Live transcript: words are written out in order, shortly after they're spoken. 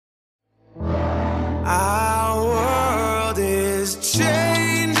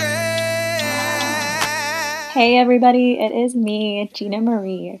changing. Hey everybody, it is me, Gina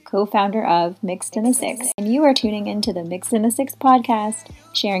Marie, co-founder of Mixed in the Six, and you are tuning into the Mixed in the Six podcast,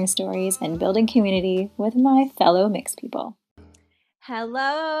 sharing stories and building community with my fellow mixed people.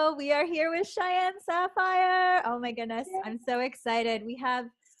 Hello, we are here with Cheyenne Sapphire. Oh my goodness, I'm so excited. We have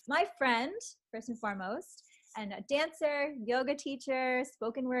my friend, first and foremost, and a dancer, yoga teacher,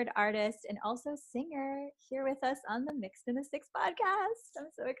 spoken word artist, and also singer here with us on the Mixed in the Six podcast. I'm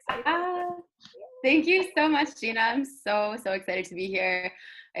so excited. Thank you so much, Gina. I'm so excited to be here.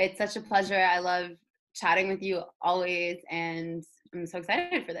 It's such a pleasure. I love chatting with you always, and I'm so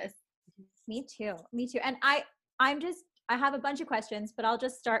excited for this. Me too. And I have a bunch of questions, but I'll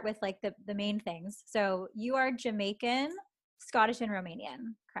just start with like the main things. So you are Jamaican, Scottish, and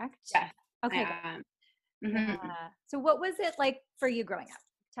Romanian, correct? Yes. Okay. Mm-hmm. Yeah. So what was it like for you growing up?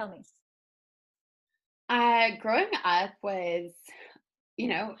 Tell me. Growing up was,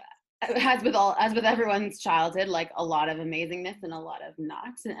 as with everyone's childhood, like a lot of amazingness and a lot of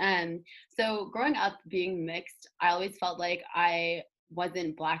not. And so growing up being mixed, I always felt like I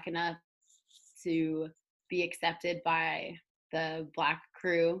wasn't Black enough to be accepted by the Black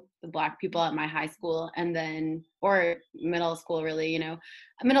crew, the Black people at my high school, and then, or middle school, really,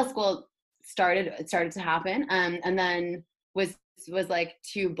 middle school started to happen. And then was like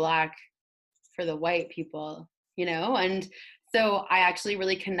too Black for the white people, and so I actually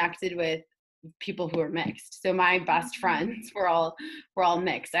really connected with people who were mixed. So my best friends were all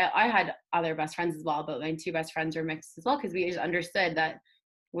mixed. I had other best friends as well, but my two best friends were mixed as well, because we just understood that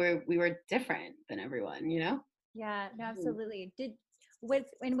we were different than everyone, Yeah, no, absolutely. With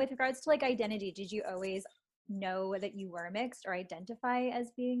regards to like identity, did you always know that you were mixed or identify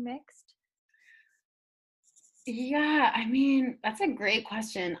as being mixed? Yeah, I mean, that's a great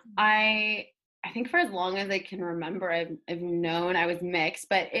question. I think for as long as I can remember, I've known I was mixed,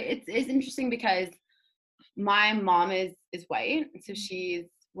 but it's interesting because my mom is white, so she's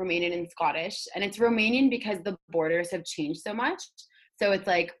Romanian and Scottish, and it's Romanian because the borders have changed so much. So it's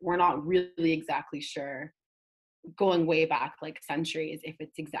like we're not really exactly sure, going way back like centuries, if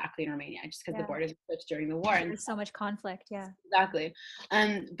it's exactly in Romania, just because the borders switched during the war. There's so much conflict. Yeah, exactly.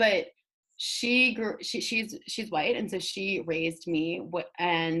 But she's white, and so she raised me.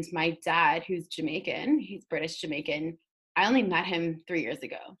 And my dad, who's Jamaican, he's British Jamaican, I only met him 3 years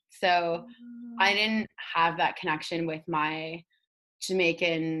ago, so I didn't have that connection with my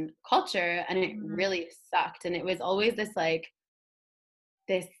Jamaican culture, and it really sucked. And it was always this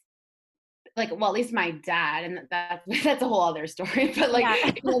well, at least my dad, and that's a whole other story, but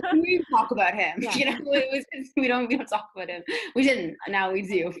we talk about him. It was we don't talk about him. We didn't, now we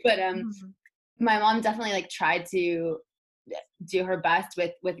do. But my mom definitely tried to do her best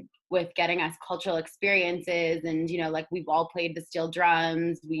with getting us cultural experiences, and we've all played the steel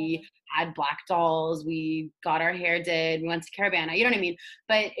drums, we had black dolls, we got our hair did, we went to Caravana, you know what I mean?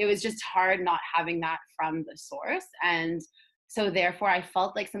 But it was just hard not having that from the source. And so therefore I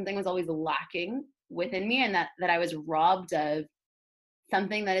felt like something was always lacking within me, and that I was robbed of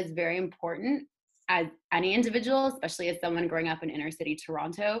something that is very important as any individual, especially as someone growing up in inner city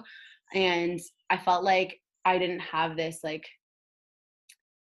Toronto. And I felt like I didn't have this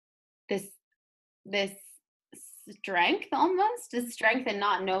this strength, almost this strength in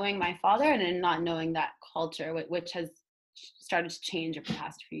not knowing my father and in not knowing that culture, which has started to change over the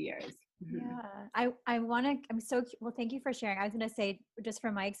past few years. Yeah, well, thank you for sharing. I was going to say, just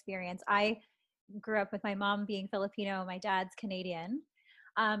from my experience, I grew up with my mom being Filipino, my dad's Canadian.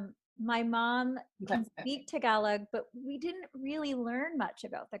 My mom can speak Tagalog, but we didn't really learn much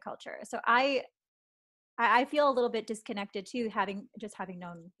about the culture. So I feel a little bit disconnected too, having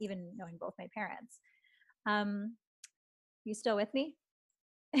knowing both my parents. You still with me?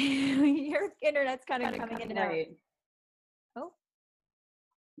 Your internet's kind of coming in and out. Oh,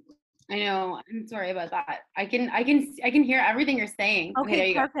 I know. I'm sorry about that. I can hear everything you're saying. Okay, there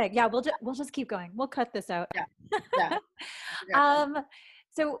you perfect. Go. Yeah, we'll just keep going. We'll cut this out. Yeah.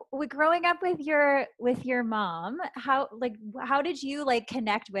 So growing up with your mom, how did you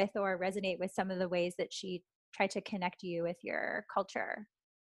connect with or resonate with some of the ways that she tried to connect you with your culture,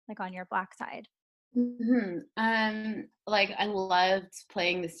 on your Black side? I loved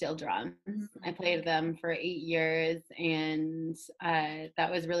playing the steel drums. I played them for 8 years, and that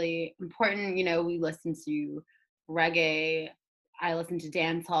was really important. We listened to reggae. I listened to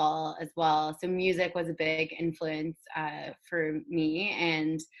dance hall as well. So music was a big influence for me,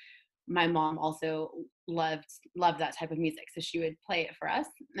 and my mom also loved that type of music, so she would play it for us.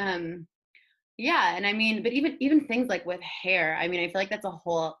 Yeah, and I mean, but even things like with hair, I mean, I feel like that's a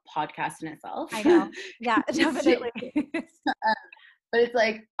whole podcast in itself. I know. Yeah, definitely. But it's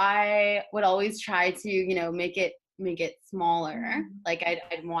like I would always try to, make it smaller. Mhm. Like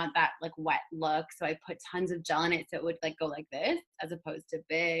I'd want that like wet look, so I put tons of gel in it so it would like go like this, as opposed to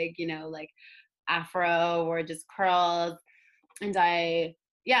big, like afro or just curls. And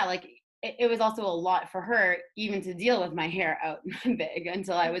yeah, like it was also a lot for her even to deal with my hair out big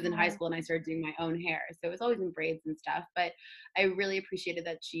until I was in high Yeah. school and I started doing my own hair. So it was always in braids and stuff. But I really appreciated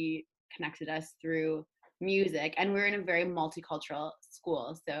that she connected us through music, and we were in a very multicultural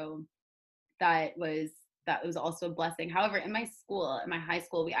school. So that was also a blessing. However, in my high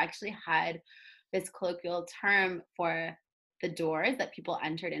school, we actually had this colloquial term for the doors that people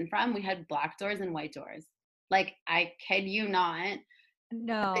entered in from. We had black doors and white doors. Like, I kid you not,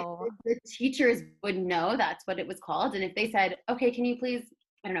 No. the teachers would know that's what it was called. And if they said, okay, can you please,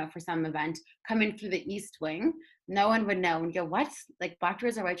 I don't know, for some event, come in through the east wing, no one would know and go, what? Like black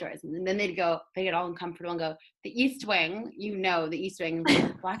doors or white doors? And then they get all uncomfortable and go, the east wing, the east wing,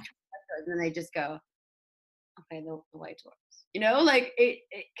 and black doors, white doors. And then they just go, okay, the white doors, like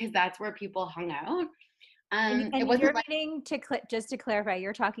because that's where people hung out. It And you're wasn't like, meaning to just to clarify,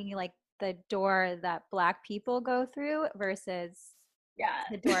 you're talking like the door that Black people go through versus the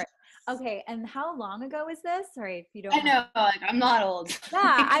yeah. door. Okay, and how long ago was this? Sorry if you don't I mind. know, like I'm not old.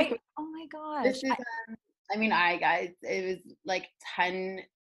 Yeah, Like, oh my gosh. this is I mean, guys, it was like 10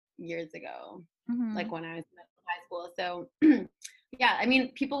 years ago, like Mhm. when I was in high school. So, yeah, I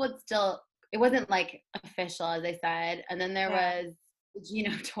mean, people would still, it wasn't like official, as I said. And then there Yeah. was the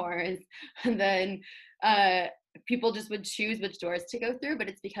Gino doors. And then uh, people just would choose which doors to go through. But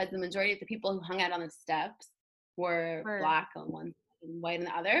it's because the majority of the people who hung out on the steps were Or black on one side and white on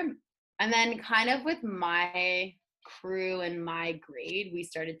the other. And then, kind of with my crew and my grade, we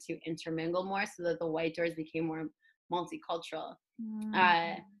started to intermingle more so that the white doors became more multicultural. mm,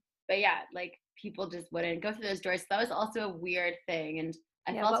 Uh, but yeah, like people just wouldn't go through those doors. So that was also a weird thing, and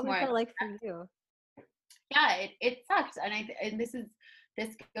I yeah, felt what was more. that like for you? Yeah, it sucked, and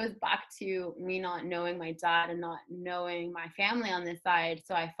this goes back to me not knowing my dad and not knowing my family on this side.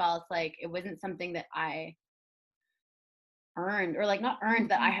 So I felt like it wasn't something that I earned, or like not earned,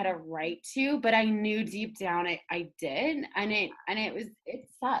 that I Mhm. had a right to, but I knew deep down I did. And it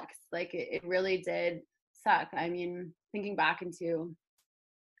sucks. Like it really did suck. I mean, thinking back into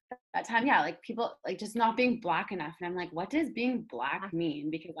that time, yeah, like people like just not being black enough. And I'm like, what does being black mean?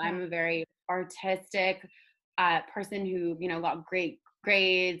 Because Yeah. I'm a very artistic person who, got great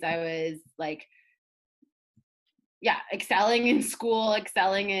grades. I was like, yeah, excelling in school,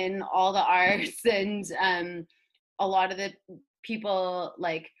 excelling in all the arts. And a lot of the people,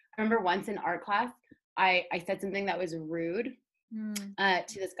 like, I remember once in art class, I said something that was rude Mm.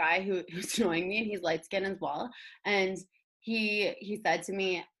 to this guy who's annoying me, and he's light skinned as well. And he said to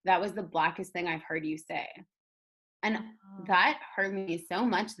me, that was the blackest thing I've heard you say. And Oh. that hurt me so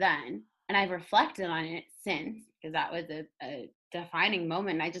much then. And I've reflected on it since, because that was a defining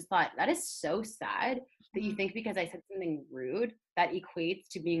moment. And I just thought, that is so sad that you Mhm. think because I said something rude that equates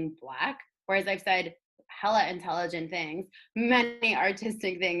to being black. Whereas I've said hella intelligent things, many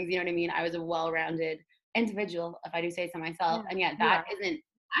artistic things, you know what I mean? I was a well rounded individual, if I do say so myself. Yeah, And yet you that are. isn't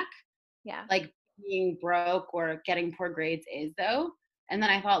black. Yeah. Like being broke or getting poor grades is, though. And then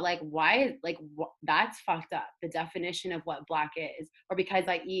I thought, like, why, like, that's fucked up. The definition of what black is, or because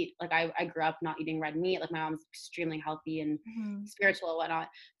I eat, like, I grew up not eating red meat. Like, my mom's extremely healthy and Mhm. spiritual and whatnot.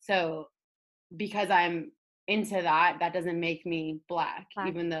 So because I'm into that, that doesn't make me black, Black.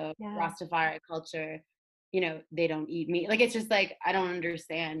 even though Yeah. Rastafari culture, they don't eat meat. Like, it's just like, I don't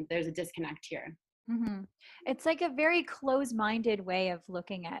understand. There's a disconnect here. Mhm. It's like a very close-minded way of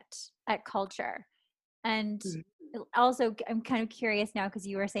looking at culture. And Mhm. also, I'm kind of curious now because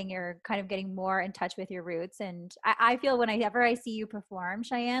you were saying you're kind of getting more in touch with your roots. And I feel whenever I see you perform,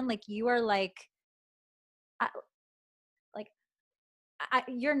 Cheyenne, like you are I- like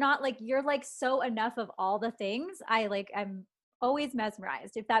you're not like you're like so enough of all the things. I'm always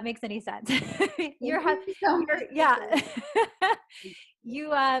mesmerized, if that makes any sense. Thank you so much. Yeah.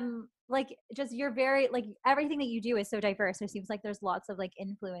 You like just you're very like everything that you do is so diverse. It seems like there's lots of like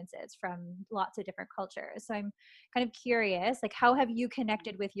influences from lots of different cultures. So I'm kind of curious, like how have you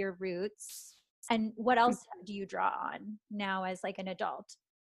connected with your roots, and what else do you draw on now as like an adult?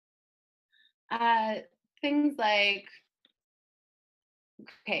 Uh, Things like,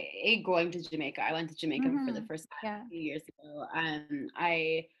 okay, going to Jamaica. I went to Jamaica for the Hmm. first time Yeah. a few years ago.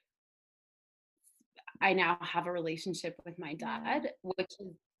 I now have a relationship with my Yeah. dad, which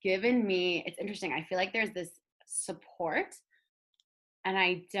has given me. It's interesting. I feel like there's this support, and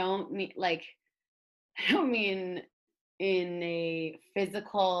I don't mean like. I don't mean in a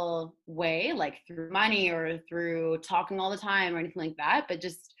physical way, like through money or through talking all the time or anything like that, but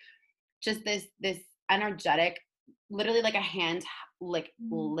just this energetic, literally like a hand like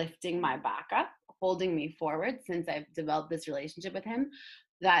Mm. lifting my back up, holding me forward since I've developed this relationship with him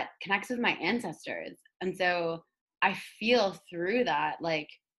that connects with my ancestors. And so I feel through that like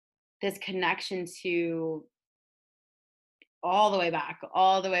this connection to all the way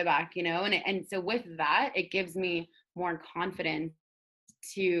back, you know, and so with that, it gives me more confidence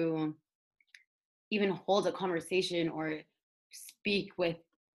to even hold a conversation or speak with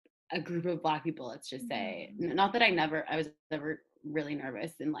a group of Black people, let's just say. Mhm. Not that I was never really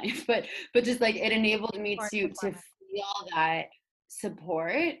nervous in life, but just like it enabled me Or to performance. feel that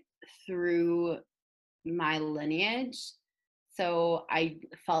support through my lineage. So I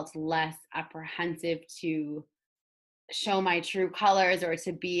felt less apprehensive to show my true colors or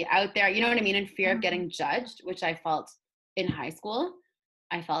to be out there, you know what I mean, in fear of Mhm. getting judged, which I felt in high school.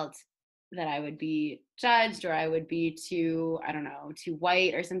 I felt that I would be judged or I would be too, I don't know, too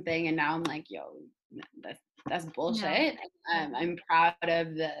white or something. And now I'm like, yo, that's No. bullshit. Yeah. I'm proud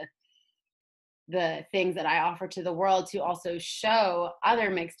of the things that I offer to the world to also show other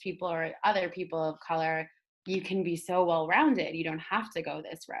mixed people or other people of color you can be so well rounded. You don't have to go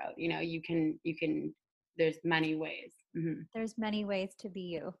this route. You know, you can there's many ways. There's many ways to be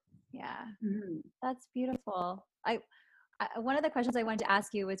you. Yeah. Mhm. That's beautiful. One of the questions I wanted to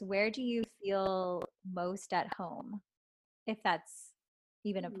ask you was, where do you feel most at home, if that's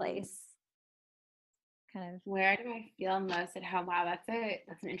even a Mhm. place? Kind Where do I feel most at home? Wow, that's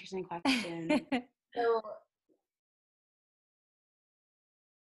an interesting question. of. So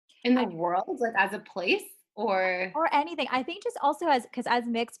in the I, world, like as a place, or or anything. I think just also as, because as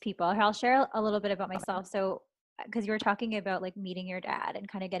mixed people, I'll share a little bit about myself. So, because you were talking about like meeting your dad and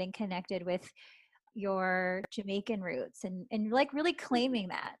kind of getting connected with your Jamaican roots and like really claiming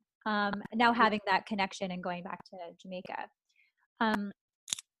that. Now having that connection and going back to Jamaica. Um,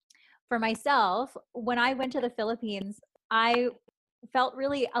 for myself, when I went to the Philippines, I felt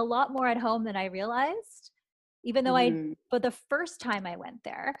really a lot more at home than I realized. Even though Mhm. but the first time I went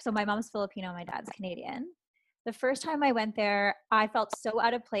there, so my mom's Filipino, my dad's Canadian. The first time I went there, I felt so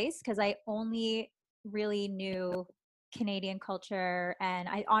out of place because I only really knew Canadian culture. And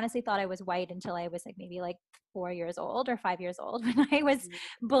I honestly thought I was white until I was like maybe like 4 years old or 5 years old when I was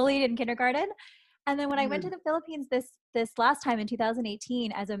bullied in kindergarten. And then when I went to Mhm. the Philippines this last time in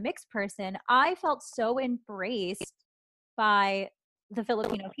 2018 as a mixed person, I felt so embraced by the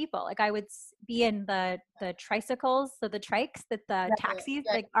Filipino people. Like I would be in the tricycles, so the trikes that the Yeah, taxis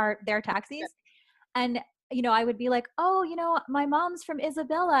yeah, like are their yeah. taxis, and I would be like, oh, my mom's from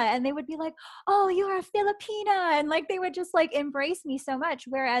Isabela, and they would be like, oh, you're a Filipina, and like they would just like embrace me so much.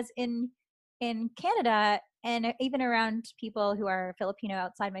 Whereas in Canada and even around people who are Filipino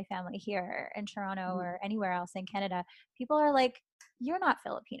outside my family here in Toronto Mhm. or anywhere else in Canada, people are like, you're not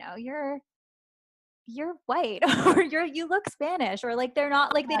Filipino, you're white, or you look Spanish, or like they're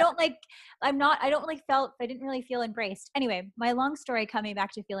not like they don't like I don't really felt I didn't really feel embraced. Anyway, my long story coming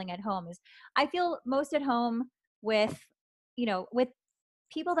back to feeling at home is I feel most at home with with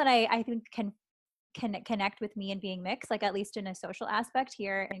people that I think can connect with me and being mixed, like at least in a social aspect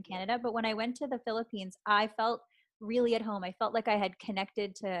here in Canada. But when I went to the Philippines, I felt really at home. I felt like I had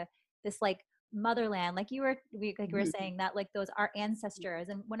connected to this like motherland, like we were Mhm. saying that like those our ancestors.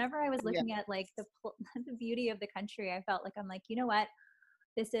 And whenever I was Yeah. looking at like the beauty of the country, I felt like I'm like, you know what,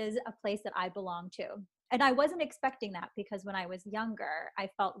 this is a place that I belong to. And I wasn't expecting that because when I was younger, I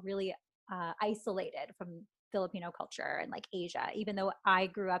felt really isolated from Filipino culture and like Asia, even though I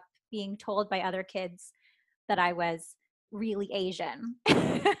grew up being told by other kids that I was really Asian.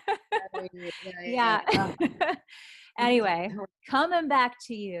 Yeah, yeah, yeah, Yeah. yeah. Anyway, coming back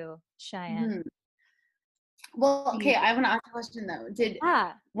to you, Cheyenne. Mhm. Well, okay, The, I want to ask a question though.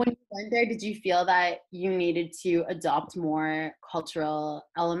 yeah, When you went there, did you feel that you needed to adopt more cultural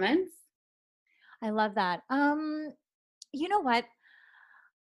elements? I love that. You know what?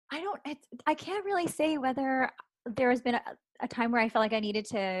 I can't really say whether there has been a time where I felt like I needed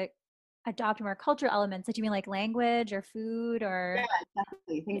to adopt more cultural elements. Do you mean like language or food Yeah, or?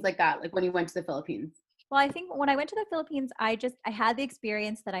 exactly. Things like that, like when you went to the Philippines. Well, I think when I went to the Philippines, I had the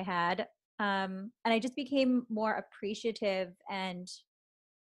experience that I had, and I just became more appreciative and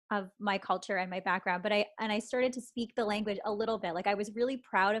of my culture and my background. But I started to speak the language a little bit. Like I was really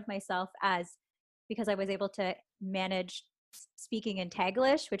proud of myself as because I was able to manage speaking in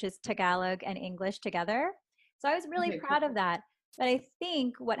Taglish, which is Tagalog and English together. So I was really Okay, cool. proud of that. But I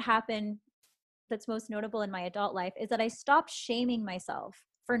think what happened that's most notable in my adult life is that I stopped shaming myself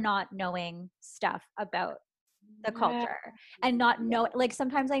for not knowing stuff about the Yeah. culture and not know, like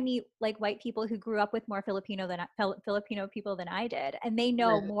sometimes I meet like white people who grew up with more Filipino people than I did, and they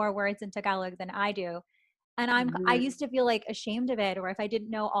know more words in Tagalog than I do. And I used to feel like ashamed of it, or if I didn't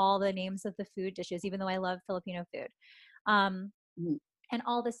know all the names of the food dishes, even though I love Filipino food. And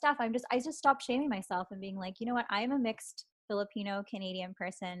all this stuff, I just stopped shaming myself and being like, you know what, I am a mixed Filipino Canadian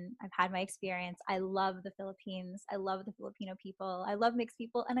person. I've had my experience. I love the Philippines. I love the Filipino people. I love mixed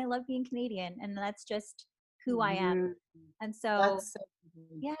people, and I love being Canadian, and that's just who I am. And so, That's so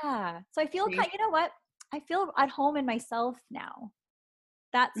yeah. So I feel kind, you know what? I feel at home in myself now.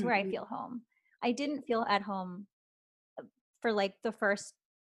 That's where I feel home. I didn't feel at home for like the first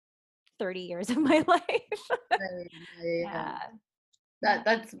 30 years of my life. Yeah.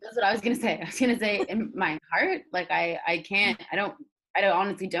 That's what I was gonna say. I was gonna say in my heart, like I can't, I don't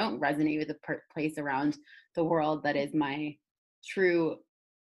honestly don't resonate with the place around the world that is my true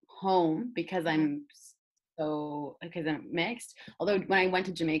home because I'm mixed. Although when I went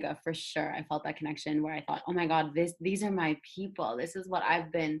to Jamaica, for sure, I felt that connection where I thought, oh my God, these are my people. This is what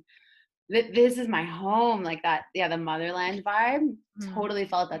I've been. This is my home, like that. Yeah, the motherland vibe. Totally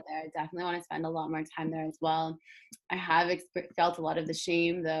felt that there. I definitely want to spend a lot more time there as well. I have felt a lot of the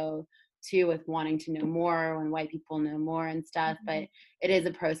shame though too with wanting to know more when white people know more and stuff. But it is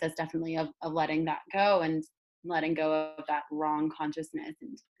a process definitely of letting that go and letting go of that wrong consciousness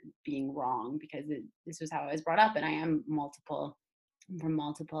and being wrong because this was how I was brought up, and I am from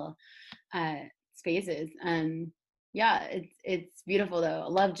multiple spaces. Yeah, it's beautiful though. I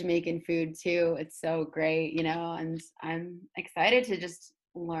love Jamaican food too. It's so great, and I'm excited to just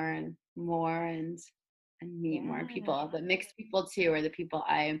learn more and meet more people. But mixed people too are the people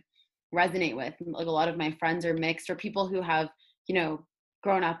I resonate with. Like a lot of my friends are mixed, or people who have,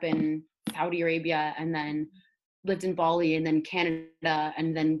 grown up in Saudi Arabia and then lived in Bali and then Canada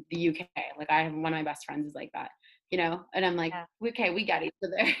and then the UK. Like I have one of my best friends is like that, and I'm like, okay, we got each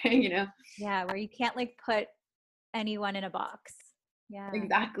other, Yeah, where you can't like put anyone in a box. Yeah,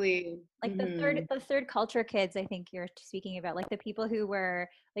 exactly. Like the third culture kids, I think you're speaking about, like the people who were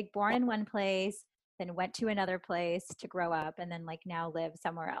like born in one place, then went to another place to grow up, and then like now live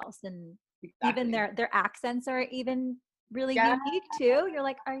somewhere else, and even their accents are even really unique too. You're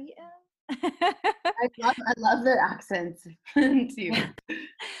like, are you? I love their accents too.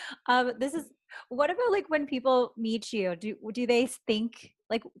 What about like when people meet you? Do they think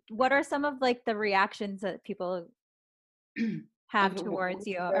like, what are some of like the reactions that people have towards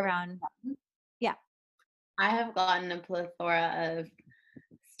you around? Yeah. I have gotten a plethora of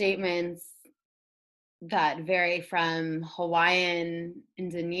statements that vary from Hawaiian,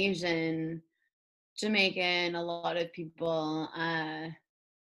 Indonesian, Jamaican, a lot of people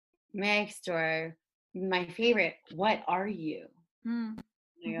mixed, or my favorite, what are you? I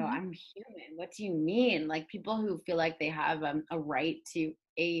go, I'm human. What do you mean? Like people who feel like they have a right to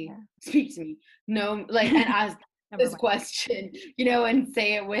speak to me. No, like, and ask this question, and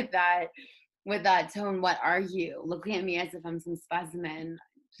say it with that tone. What are you? Looking at me as if I'm some specimen.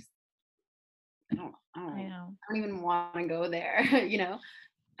 I don't even want to go there.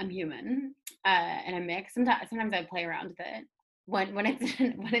 I'm human, and I'm mixed. Sometimes I play around with it. When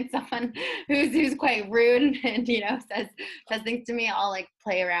it's someone who's quite rude and says things to me, I'll like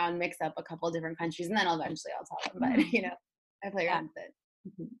play around, mix up a couple of different countries, and then eventually I'll tell them. But I play around with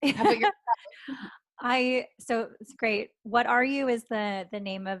it. How about yourself? So it's great. What Are You is the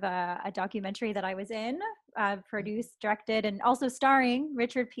name of a documentary that I was in, produced, directed, and also starring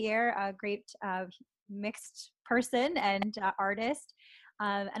Richard Pierre, a great mixed person and artist.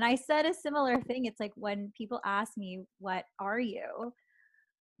 And I said a similar thing. It's like when people ask me, what are you?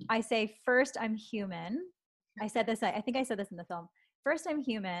 I say, first, I'm human. I said this, I think I said this in the film. First, I'm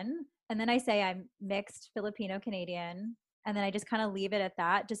human. And then I say I'm mixed Filipino Canadian. And then I just kind of leave it at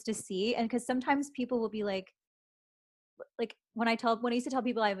that just to see. And because sometimes people will be like when I used to tell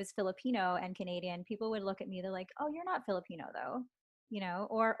people I was Filipino and Canadian, people would look at me, they're like, oh, you're not Filipino though,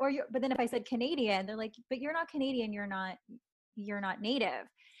 but then if I said Canadian, they're like, but you're not Canadian, you're not native.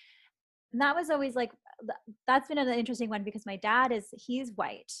 And that was always like, that's been an interesting one because my dad he's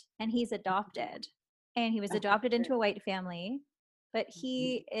white and he's adopted, and he was adopted into a white family, but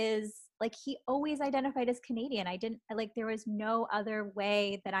he is like, he always identified as Canadian. There was no other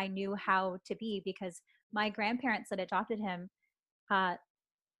way that I knew how to be, because my grandparents that adopted him,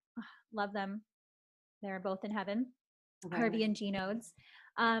 love them. They're both in heaven. Okay. Harvey and Jean Oates.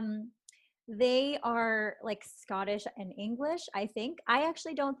 They are like Scottish and English, I think. I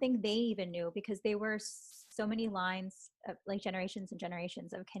actually don't think they even knew, because they were so many lines of like generations and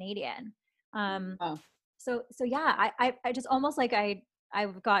generations of Canadian. So yeah, I just almost like I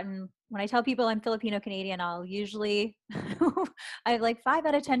I've gotten, when I tell people I'm Filipino Canadian, I'll usually, I have like 5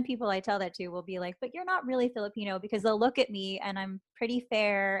 out of 10 people I tell that to will be like, but you're not really Filipino, because they'll look at me and I'm pretty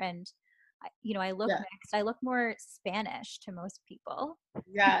fair and I look mixed. I look more Spanish to most people.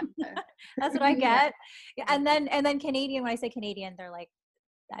 Yeah. That's what I get. And then Canadian, when I say Canadian, they're like,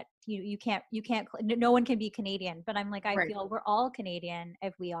 that you can't, no one can be Canadian. But I'm like, I feel we're all Canadian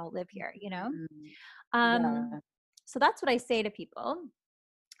if we all live here, So that's what I say to people.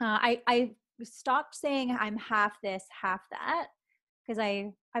 I stopped saying I'm half this, half that, because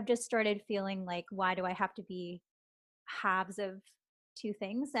I've just started feeling like, why do I have to be halves of two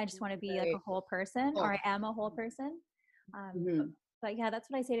things? I just want to be like a whole person, or I am a whole person. But yeah, that's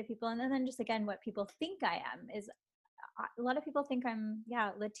what I say to people. And then just again, what people think I am is, a lot of people think I'm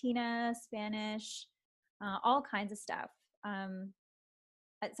Latina, Spanish, all kinds of stuff.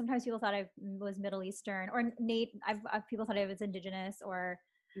 Sometimes people thought I was Middle Eastern or people thought I was indigenous or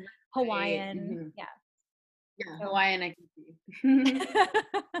Hawaiian. Yeah. Yeah, so, Hawaiian, I can see.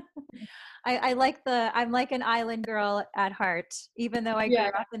 I'm like an island girl at heart, even though I grew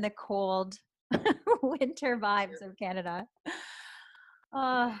up in the cold winter vibes of Canada.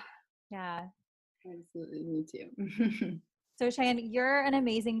 Yeah. Absolutely, me too. So Cheyenne, you're an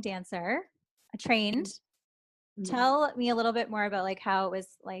amazing dancer, trained. Tell me a little bit more about like how it was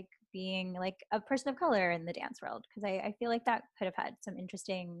like being like a person of color in the dance world, because I feel like that could have had some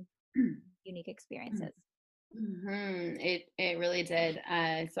interesting, unique experiences. It really did.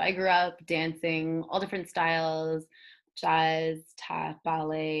 So I grew up dancing all different styles: jazz, tap,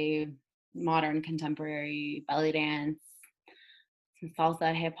 ballet, modern, contemporary, belly dance, some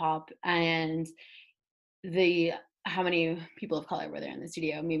salsa, hip hop, and how many people of color were there in the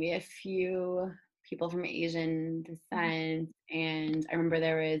studio? Maybe a few people from Asian descent, and I remember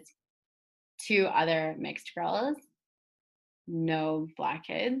there was 2 other mixed girls, no Black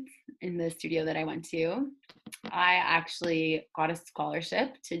kids in the studio that I went to. I actually got a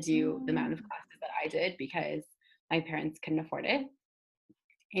scholarship to do the amount of classes that I did because my parents couldn't afford it.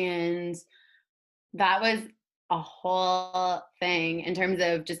 And that was a whole thing in terms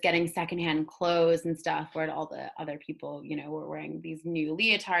of just getting secondhand clothes and stuff, where all the other people, were wearing these new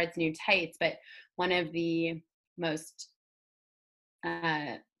leotards, new tights. But one of the most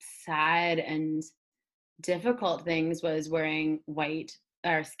sad and difficult things was wearing white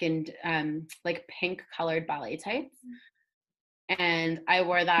or skinned, like pink colored ballet tights. And I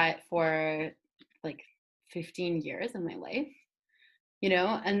wore that for like 15 years of my life,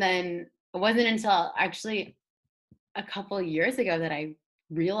 and then it wasn't until actually a couple of years ago that I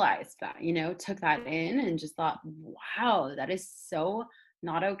realized that, took that in and just thought, wow, that is so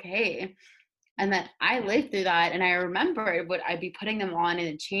not okay. And that I lived through that. And I remember I'd be putting them on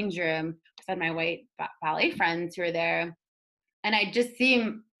in a change room. I had my white ballet friends who were there. And I'd just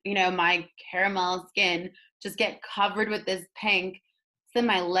see, my caramel skin just get covered with this pink. So then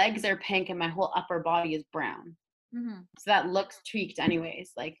my legs are pink and my whole upper body is brown. So that looks tweaked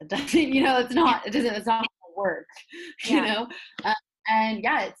anyways. Like it doesn't, it's not gonna work, and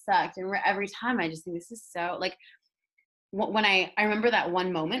yeah, it sucked. And every time I just think this is so like, when I remember that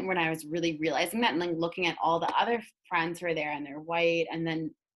one moment when I was really realizing that, and then looking at all the other friends who were there and they're white, and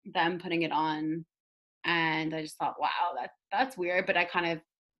then them putting it on, and I just thought, wow, that's weird. But I kind of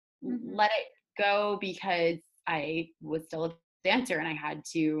let it go because I was still a dancer and I had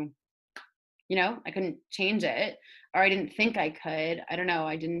to, I couldn't change it, or I didn't think I could. I don't know.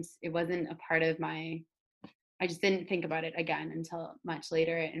 It wasn't a part of I just didn't think about it again until much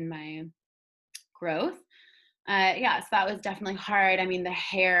later in my growth. So that was definitely hard. I mean, the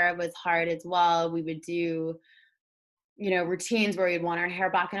hair was hard as well. We would do, routines where we'd want our hair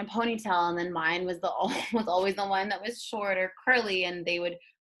back in a ponytail, and then mine was was always the one that was short or curly, and they would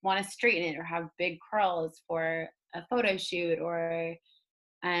want to straighten it or have big curls for a photo shoot or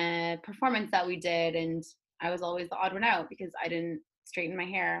a performance that we did. And I was always the odd one out because I didn't straighten my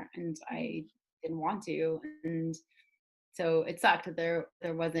hair and I didn't want to. And so it sucked that there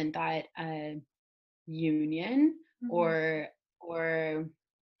wasn't that union or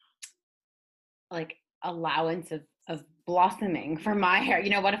like allowance of blossoming for my hair.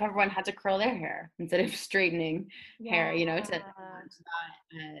 What if everyone had to curl their hair instead of straightening hair, so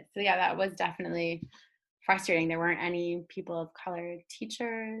yeah, that was definitely frustrating. There weren't any people of color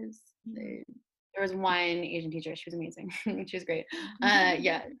teachers. There was one Asian teacher. She was amazing. She was great. But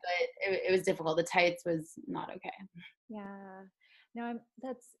it was difficult. The tights was not okay. Yeah. No,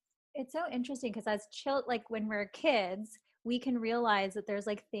 it's so interesting because like when we're kids, we can realize that there's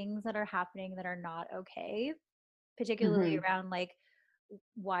like things that are happening that are not okay, particularly around like,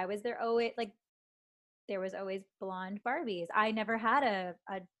 why was there like there was always blonde Barbies. I never had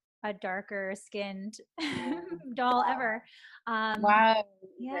a darker skinned doll ever. Wow.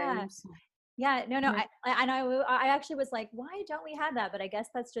 Yeah. Yeah, no, I actually was like, why don't we have that? But I guess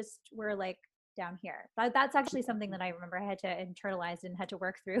that's just, we're like down here. But that's actually something that I remember I had to internalize and had to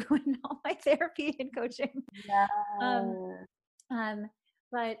work through in all my therapy and coaching. Yeah. Um,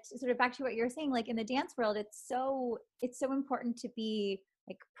 but sort of back to what you were saying, like in the dance world, it's so important to be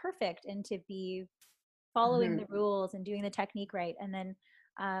like perfect and to be following the rules and doing the technique right. And then,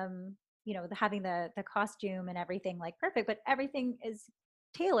 having the costume and everything like perfect, but everything is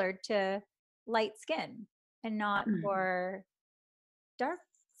tailored to light skin and not for dark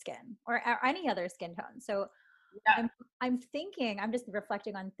skin or any other skin tone. So Yeah. I'm thinking, I'm just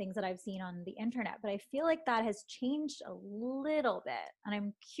reflecting on things that I've seen on the internet, but I feel like that has changed a little bit. And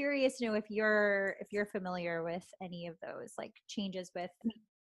I'm curious to know if you're familiar with any of those like changes with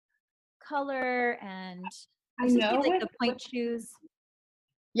color and I know like with the point shoes.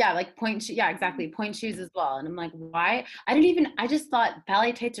 yeah, like yeah, exactly. Point shoes as well. And I'm like, why? I just thought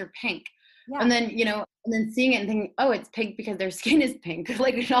ballet tights are pink. Yeah. And then, and then seeing it and thinking, oh, it's pink because their skin is pink.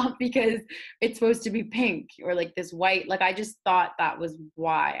 Like not because it's supposed to be pink or like this white. Like I just thought that was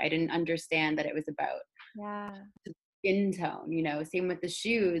why. I didn't understand that it was about skin tone, same with the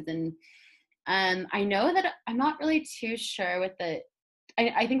shoes. And I know that I'm not really too sure with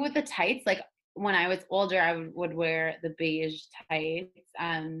I think with the tights, like when I was older, I would wear the beige tights.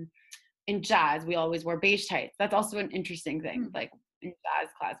 In jazz, we always wore beige tights. That's also an interesting thing. Like in jazz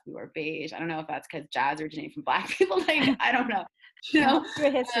class, we wore beige. I don't know if that's because jazz originated from Black people. Like I don't know. Do a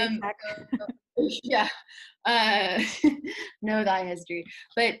history check. Yeah. Know that history.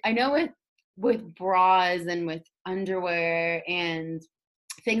 But I know with bras and with underwear and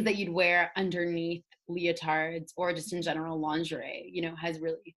things that you'd wear underneath leotards or just in general lingerie, has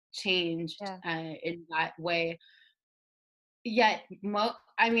really changed in that way. Yet, so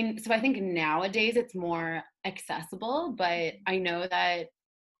I think nowadays it's more accessible, but I know that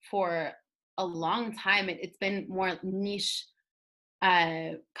for a long time it's been more niche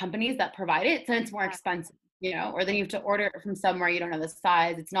companies that provide it, so it's more expensive, or then you have to order it from somewhere you don't know the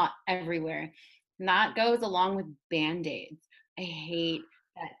size. It's not everywhere. And that goes along with Band-Aids. I hate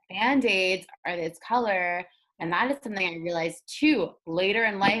that Band-Aids are this color, and that is something I realized too later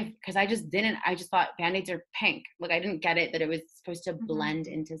in life because I just thought Band-Aids are pink. Like I didn't get it that it was supposed to blend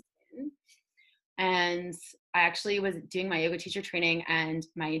into skin. And I actually was doing my yoga teacher training, and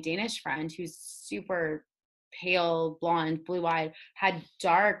my Danish friend, who's super pale, blonde, blue-eyed, had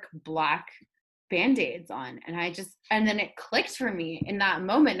dark black Band-Aids on. And then it clicked for me in that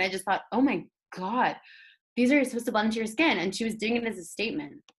moment. And I just thought, oh my God, these are supposed to blend into your skin. And she was doing it as a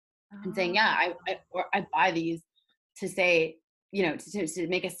statement and saying, yeah, I buy these to say, to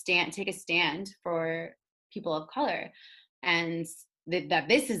make take a stand for people of color. And that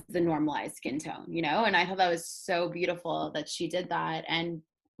this is the normalized skin tone, and I thought that was so beautiful that she did that. And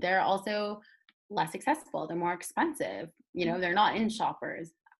they're also less accessible. They're more expensive. They're not in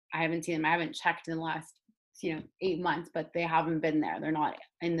Shoppers. I haven't seen them. I haven't checked in the last 8 months, but they haven't been there. They're not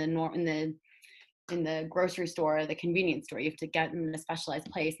in the grocery store or the convenience store. You have to get them in a specialized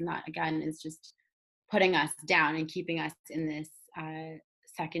place, and that again is just putting us down and keeping us in this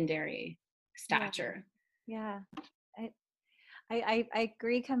secondary stature. Yeah. I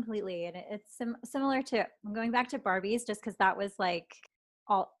agree completely. And it's similar to, I'm going back to Barbies just because that was like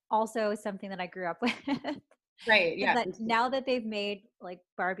also something that I grew up with. Right. Yeah. That now that they've made like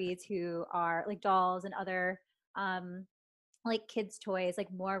Barbies who are like dolls and other like kids toys,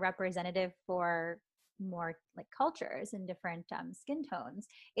 like more representative for more like cultures and different skin tones,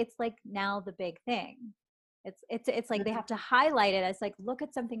 it's like now the big thing. It's like they have to highlight it as like, look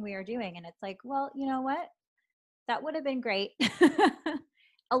at something we are doing. And it's like, well, you know what? That would have been great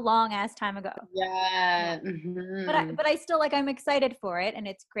a long ass time ago. Yeah. But I still I'm excited for it, and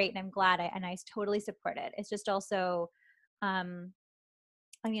it's great, and I'm glad and I totally support it. It's just also, I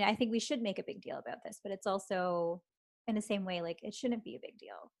think we should make a big deal about this, but it's also in the same way, like it shouldn't be a big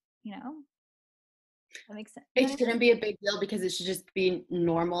deal, That makes sense. It shouldn't be a big deal because it should just be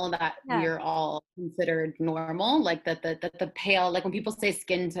normal that we're all considered normal. Like that the pale, like when people say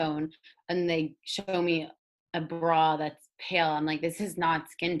skin tone and they show me a bra that's pale, I'm like, this is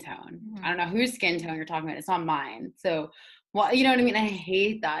not skin tone. I don't know whose skin tone you're talking about. It's not mine. So, well, you know what I mean? I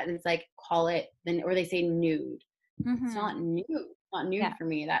hate that. It's like, call it then, or they say nude. It's not nude. It's not nude for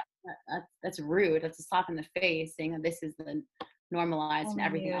me. That's rude. That's a slap in the face saying that this is the normalized and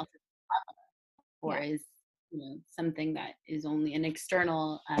everything else is or is something that is only an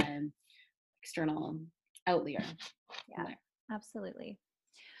external outlier. Yeah, absolutely.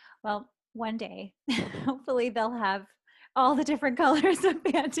 Well, one day, hopefully they'll have all the different colors of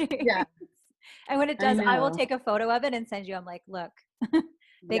Band-Aids. Yeah. And when it does, I will take a photo of it and send you. I'm like, look,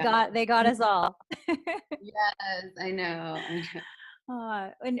 they got us all. Yes, I know.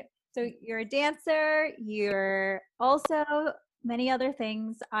 And so you're a dancer. You're also many other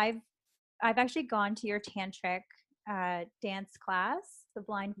things. I've actually gone to your tantric dance class, the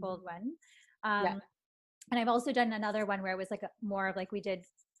blindfold one. And I've also done another one where it was like more of like we did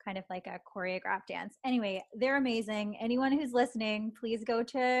kind of like a choreographed dance. Anyway, they're amazing. Anyone who's listening, please go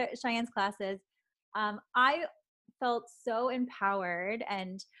to Cheyenne's classes. I felt so empowered,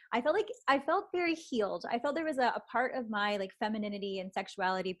 and I felt very healed. I felt there was a part of my like femininity and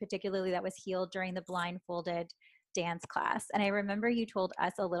sexuality particularly that was healed during the blindfolded dance class. And I remember you told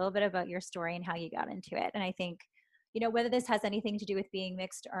us a little bit about your story and how you got into it. And I think, whether this has anything to do with being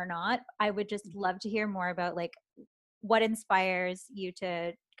mixed or not, I would just love to hear more about like what inspires you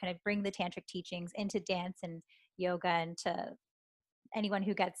to kind of bring the tantric teachings into dance and yoga and to anyone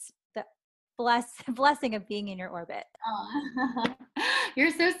who gets the blessing of being in your orbit. Oh.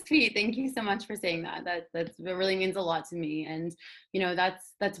 You're so sweet. Thank you so much for saying that. That really means a lot to me. And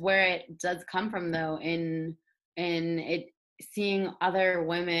that's where it does come from, though, in it, seeing other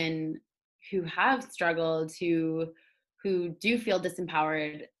women who have struggled, who do feel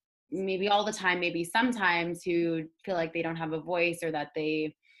disempowered, maybe all the time, maybe sometimes, who feel like they don't have a voice or that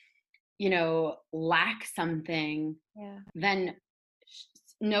they lack something. Then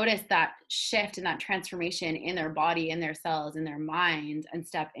notice that shift and that transformation in their body, in their cells, in their mind, and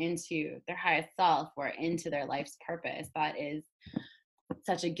step into their highest self or into their life's purpose. That is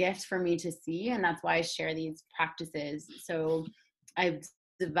such a gift for me to see, and that's why I share these practices. So I've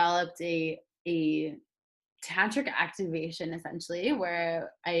developed a tantric activation, essentially,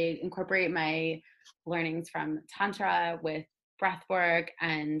 where I incorporate my learnings from tantra with breath work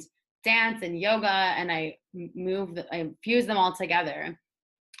and dance and yoga, and I fuse them all together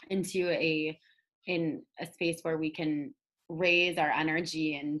into a space where we can raise our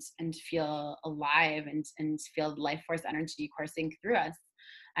energy and feel alive and feel life force energy coursing through us.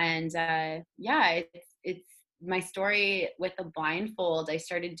 And it's my story with the blindfold. I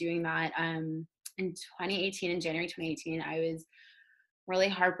started doing that in 2018. In January 2018, I was really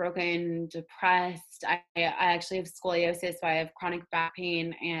heartbroken, depressed. I actually have scoliosis, so I have chronic back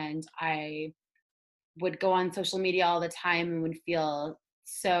pain, and I would go on social media all the time and would feel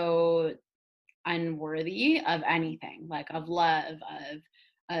so unworthy of anything, like of love,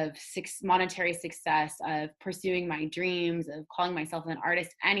 of monetary success, of pursuing my dreams, of calling myself an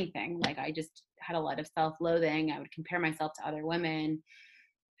artist, anything. Like I just had a lot of self-loathing. I would compare myself to other women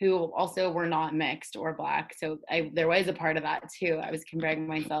who also were not mixed or Black. So there was a part of that too. I was comparing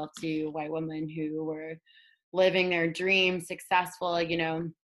myself to white women who were living their dreams, successful,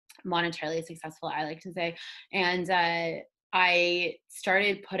 monetarily successful, I like to say. And I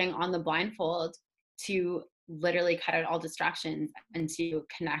started putting on the blindfold to literally cut out all distractions and to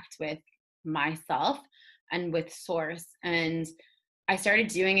connect with myself and with source. And I started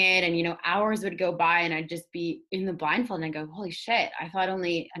doing it, and hours would go by and I'd just be in the blindfold and I'd go, holy shit, I thought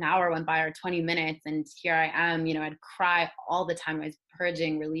only an hour went by or 20 minutes, and here I am. I'd cry all the time. I was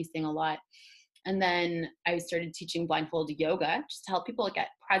purging, releasing a lot. And then I started teaching blindfold yoga just to help people get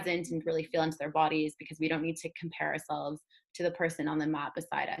present and really feel into their bodies, because we don't need to compare ourselves to the person on the mat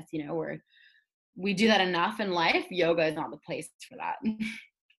beside us. We do that enough in life. Yoga is not the place for that.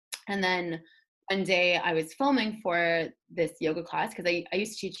 And then one day I was filming for this yoga class, because I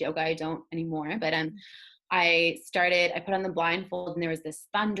used to teach yoga. I don't anymore, but I put on the blindfold, and there was this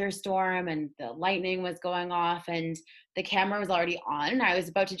thunderstorm and the lightning was going off and the camera was already on, and I was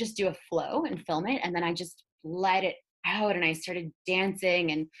about to just do a flow and film it. And then I just let it out and I started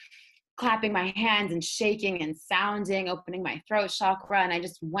dancing and clapping my hands and shaking and sounding, opening my throat chakra, and I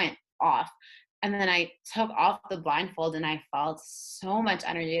just went off. And then I took off the blindfold and I felt so much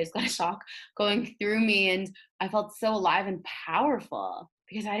energy. I just got a shock going through me, and I felt so alive and powerful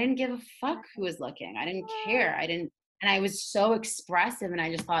because I didn't give a fuck who was looking. I didn't care. And I was so expressive, and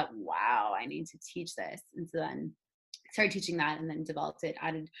I just thought, wow, I need to teach this. And so then I started teaching that, and then developed it,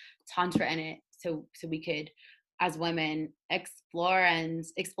 added tantra in it, so we could, as women, explore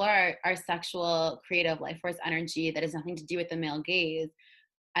our sexual, creative, life force energy that has nothing to do with the male gaze.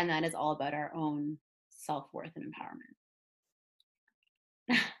 And that is all about our own self-worth and empowerment.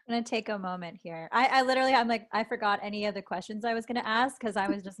 I'm going to take a moment here. I literally, I'm like, I forgot any of the questions I was going to ask because I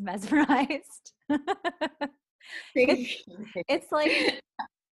was just mesmerized. It's like,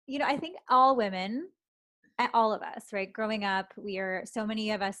 I think all women, all of us, right? Growing up, so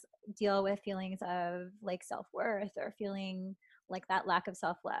many of us deal with feelings of like self-worth or feeling like that lack of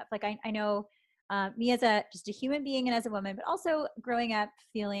self-love. Like I know me as just a human being and as a woman, but also growing up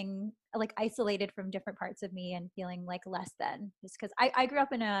feeling like isolated from different parts of me and feeling like less than, just because I grew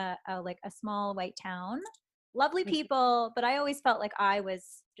up in like a small white town, lovely people, but I always felt like I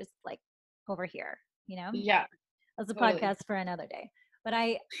was just like over here, you know? Yeah, That's a totally. podcast for another day. But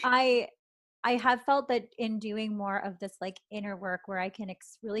I have felt that in doing more of this like inner work where I can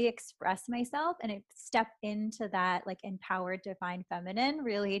really express myself and step into that like empowered divine feminine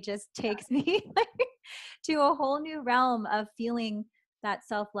really just takes me like to a whole new realm of feeling that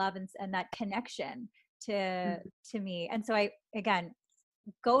self-love and that connection to me. And so I, again,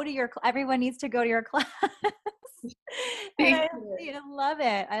 go to everyone needs to go to your class. And Thank I you. love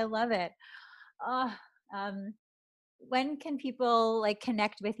it. I love it. Oh, um, when can people like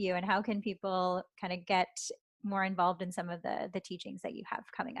connect with you, and how can people kind of get more involved in some of the teachings that you have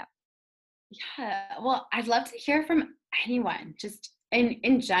coming up? Yeah, well, I'd love to hear from anyone, just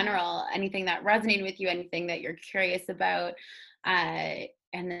in general, anything that resonated with you, anything that you're curious about, uh,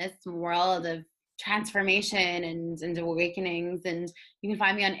 in this world of transformation and awakenings. And you can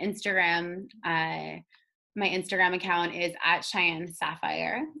find me on Instagram. My Instagram account is at Cheyenne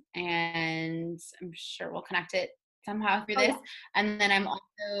Sapphire, and I'm sure we'll connect it somehow through Oh this. yeah. And then I'm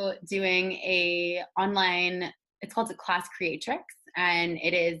also doing a online, it's called the Class Creatrix, and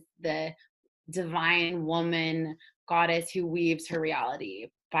it is the divine woman goddess who weaves her reality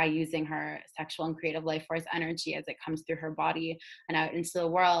by using her sexual and creative life force energy as it comes through her body and out into the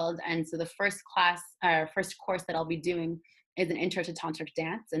world. And so the first course that I'll be doing is an intro to tantric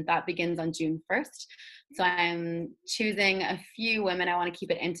dance, and that begins on June 1st. So I'm choosing a few women. I want to keep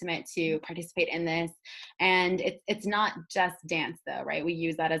it intimate to participate in this. And it's not just dance though, right? We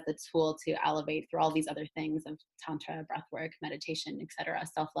use that as the tool to elevate through all these other things of tantra, breathwork, meditation, etc.,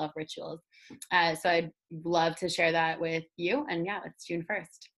 self-love rituals. So I'd love to share that with you. And yeah, it's June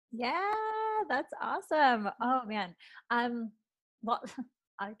 1st. Yeah, that's awesome. Oh man. Well,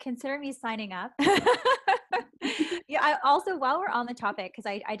 consider me signing up. Yeah, I also, while we're on the topic, because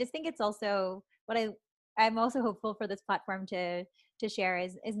I just think it's also what I'm also hopeful for this platform to share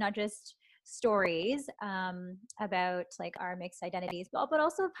is not just stories about like our mixed identities, but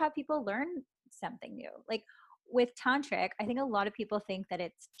also have people learn something new. Like with tantric, I think a lot of people think that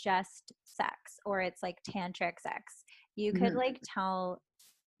it's just sex or it's like tantric sex. You could Mm-hmm. like tell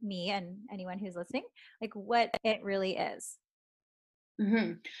me and anyone who's listening like what it really is.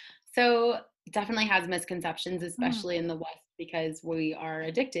 Mm-hmm. So definitely has misconceptions, Mm-hmm. especially in the West, because we are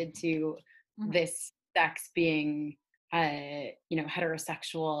addicted to Mm-hmm. this sex being,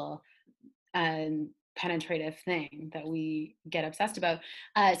 heterosexual and penetrative thing that we get obsessed about.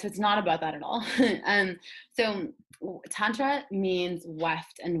 So it's not about that at all. So Tantra means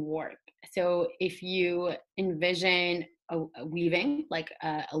weft and warp. So if you envision a weaving, like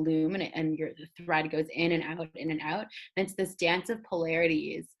a loom, and the thread goes in and out, in and out, and it's this dance of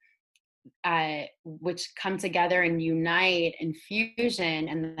polarities which come together and unite and fusion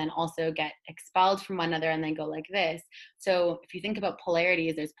and then also get expelled from one another and then go like this. So if you think about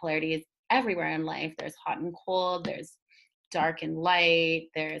polarities, there's polarities everywhere in life. There's hot and cold, there's dark and light,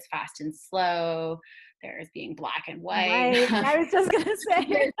 there's fast and slow, there's being black and white. Right. I was just gonna say.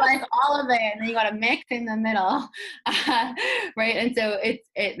 There's like all of it, and then you got to mix in the middle, right? And so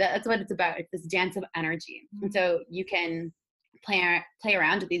that's what it's about. It's this dance of energy, and so you can play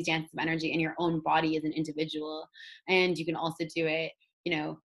around with these dances of energy in your own body as an individual, and you can also do it,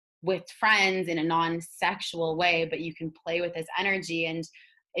 with friends in a non-sexual way. But you can play with this energy, and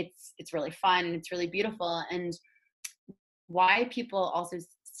it's really fun and it's really beautiful. And why people also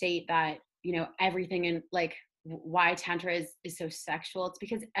state that everything in like why tantra is so sexual, it's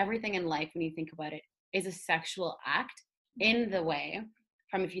because everything in life, when you think about it, is a sexual act in the way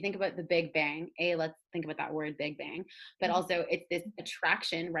from, if you think about the Big Bang, let's think about that word Big Bang, but also it's this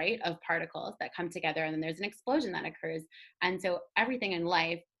attraction, right, of particles that come together and then there's an explosion that occurs. And so everything in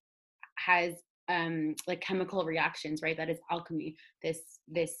life has like chemical reactions, right? That is alchemy. This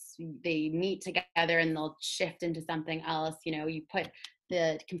they meet together and they'll shift into something else. You put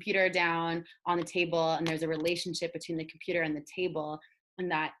the computer down on the table and there's a relationship between the computer and the table, and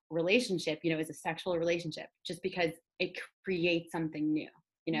that relationship is a sexual relationship just because it creates something new.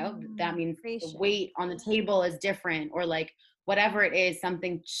 That means the Creation. weight on the table is different, or like whatever it is,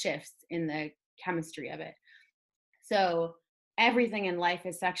 something shifts in the chemistry of it. So everything in life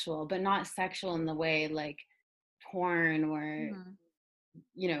is sexual, but not sexual in the way like porn or,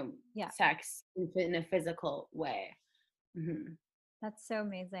 Mm-hmm. Yeah. sex in a physical way. That's so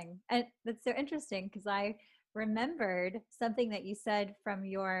amazing. And that's so interesting because I remembered something that you said from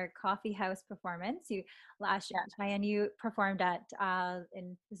your coffee house performance. You last year, Cheyenne, you performed at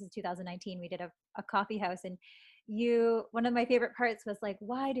in this is 2019. We did a coffee house, and you one of my favorite parts was like,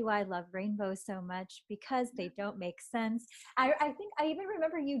 why do I love rainbows so much? Because they don't make sense. I think I even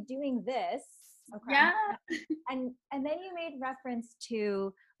remember you doing this. Okay. Yeah. And then you made reference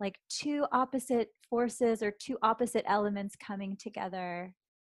to like two opposite forces or two opposite elements coming together.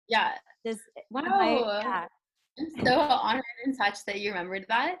 Yeah. Wow. Yeah. I'm so honored and touched that you remembered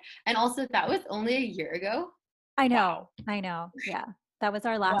that. And also that was only a year ago. I know. Wow. I know. Yeah. That was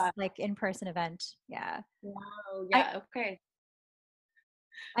our last like in-person event. Yeah. Wow. Yeah. Okay.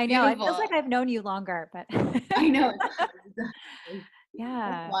 I know. Beautiful. It feels like I've known you longer, but I know. yeah.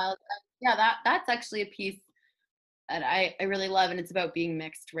 That's wild. Yeah, that's actually a piece that I really love, and it's about being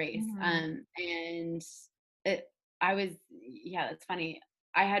mixed race. And it I was yeah, that's funny.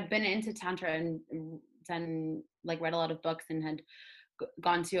 I had been into Tantra and done like read a lot of books and had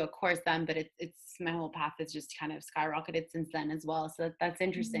gone to a course then, but it's my whole path has just kind of skyrocketed since then as well. So that's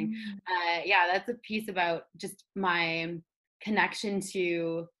interesting. Yeah, that's a piece about just my connection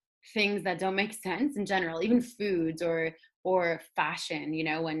to things that don't make sense in general, even foods or fashion. You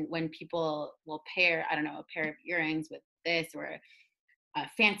know, when people will pair, I don't know, a pair of earrings with this or a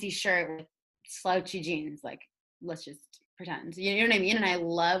fancy shirt with slouchy jeans, like let's just pretend. You know what I mean? And I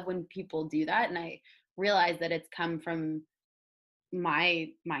love when people do that, and I realize that it's come from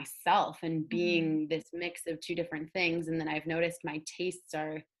myself and being this mix of two different things. And then I've noticed my tastes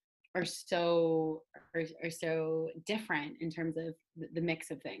are so different in terms of the mix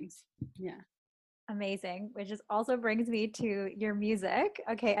of things. Yeah. Amazing, which is also brings me to your music.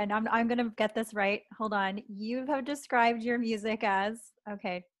 Okay, and I'm gonna get this right. Hold on. You have described your music as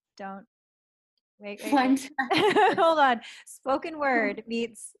don't wait. Hold on. Spoken word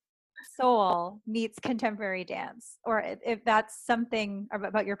meets soul meets contemporary dance, or if that's something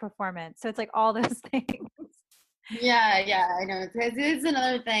about your performance. So it's like all those things. Yeah, I know. It's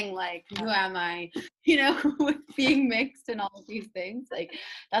another thing, like, who am I, you know, with being mixed and all of these things. Like,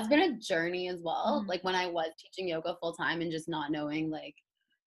 that's been a journey as well. Like, when I was teaching yoga full time and just not knowing, like,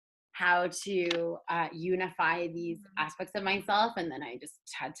 how to unify these aspects of myself. And then I just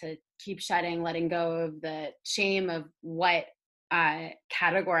had to keep letting go of the shame of what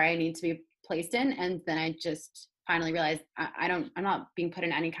category I need to be placed in. And then I just finally realized I'm not being put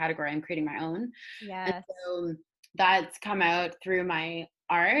in any category. I'm creating my own. Yes. And so that's come out through my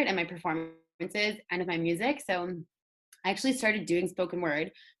art and my performances and my music. So I actually started doing spoken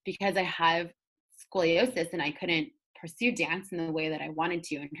word because I have scoliosis and I couldn't pursue dance in the way that I wanted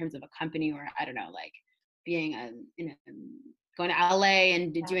to in terms of a company, or I don't know, like being going to LA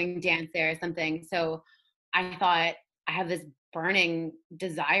and doing dance there or something. So I thought, I have this burning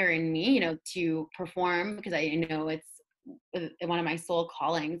desire in me, you know, to perform, because I know it's one of my soul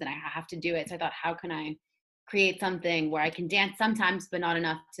callings and I have to do it. So I thought, how can I create something where I can dance sometimes, but not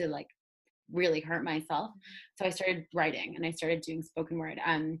enough to like really hurt myself. So I started writing and I started doing spoken word.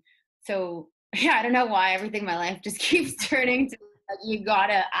 So yeah, I don't know why everything in my life just keeps turning to like, you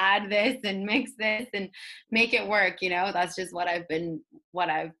gotta add this and mix this and make it work. You know, that's just what I've been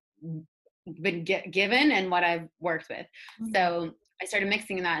given and what I've worked with. So I started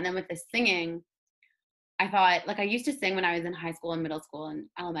mixing that. And then with the singing, I thought, like, I used to sing when I was in high school and middle school and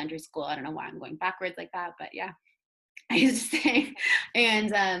elementary school. I don't know why I'm going backwards like that, but yeah, I used to sing.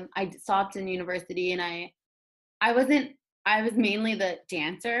 And I stopped in university, and I was mainly the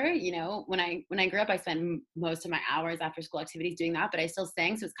dancer. You know, when I grew up, I spent most of my hours after school activities doing that, but I still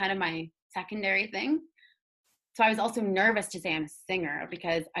sang. So it's kind of my secondary thing. So I was also nervous to say I'm a singer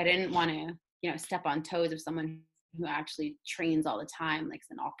because I didn't want to, you know, step on toes of someone who actually trains all the time, like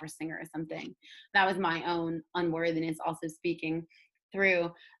an opera singer or something. That was my own unworthiness also speaking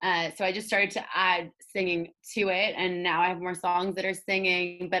through. So I just started to add singing to it, and now I have more songs that are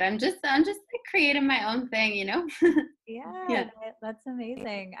singing, but I'm just like creating my own thing, you know? Yeah. That's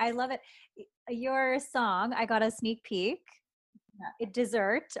amazing. I love it. Your song, I got a sneak peek.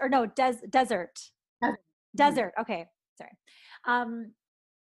 Desert. Okay. Sorry.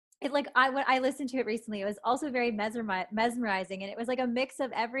 It like when I listened to it recently, it was also very mesmerizing, and it was like a mix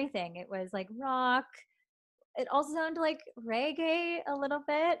of everything. It was like rock. It also sounded like reggae a little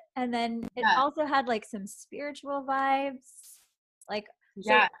bit, and then it also had like some spiritual vibes. Like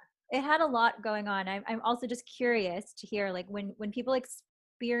so it had a lot going on. I'm also just curious to hear like when people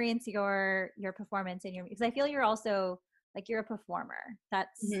experience your performance in because I feel you're also like you're a performer.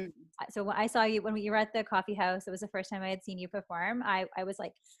 That's so when I saw you when you were at the coffee house, it was the first time I had seen you perform. I was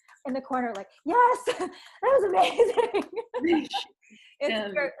like in the corner like, yes, that was amazing.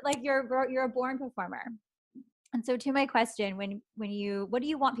 You're a born performer. And so to my question, when you, what do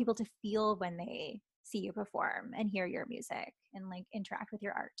you want people to feel when they see you perform and hear your music and like interact with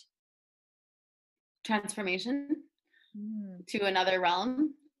your art? Transformation to another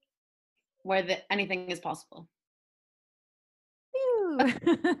realm where anything is possible.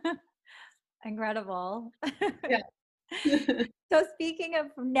 Incredible. Yeah. So speaking of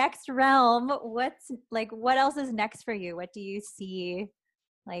next realm, what else is next for you? What do you see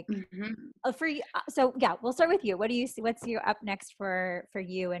like for you? So yeah, we'll start with you. What do you see? What's your up next for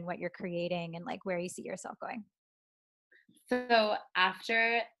you and what you're creating and like where you see yourself going? So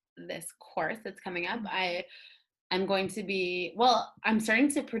after this course that's coming up, I'm going to be, I'm starting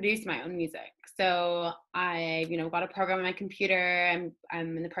to produce my own music. So I, got a program on my computer.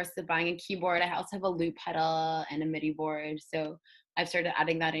 I'm in the process of buying a keyboard. I also have a loop pedal and a MIDI board. So I've started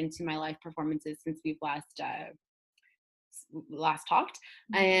adding that into my live performances since we've last talked.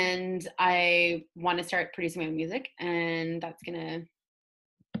 And I want to start producing my own music, and that's going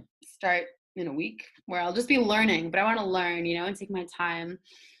to start in a week, where I'll just be learning, but I want to learn, and take my time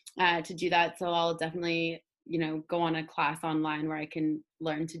to do that. So I'll definitely, go on a class online where I can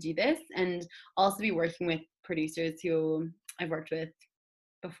learn to do this, and also be working with producers who I've worked with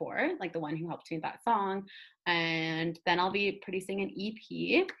before, like the one who helped me with that song. And then I'll be producing an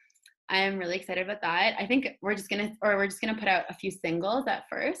EP. I am really excited about that. I think we're just gonna put out a few singles at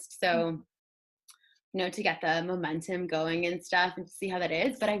first. So to get the momentum going and stuff and to see how that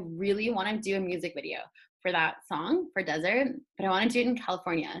is. But I really want to do a music video for that song, for Desert, but I want to do it in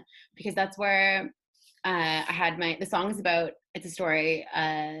California, because that's where I had the song is about, it's a story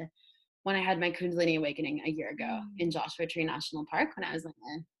when I had my Kundalini awakening a year ago in Joshua Tree National Park, when I was like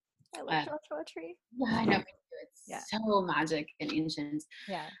I love Joshua Tree. Yeah, I know. It's so magic and ancient.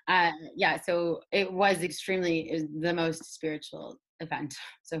 Yeah. So it was the most spiritual event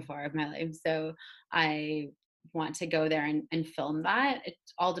so far of my life. So I want to go there and film that. It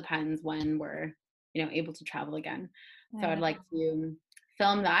all depends when we're, able to travel again. So I'd like to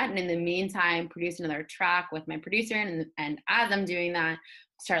film that, and in the meantime produce another track with my producer, and as I'm doing that,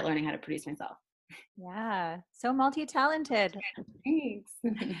 start learning how to produce myself. Yeah, so multi-talented. Thanks.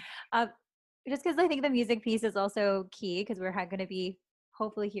 Just because I think the music piece is also key, because we're going to be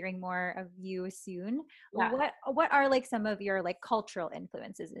hopefully hearing more of you soon. Yeah. What are like some of your like cultural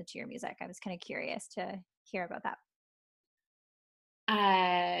influences into your music? I was kind of curious to hear about that.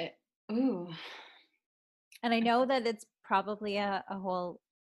 And I know that it's probably a whole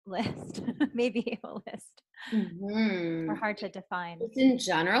list, maybe a whole list. Or hard to define. Just in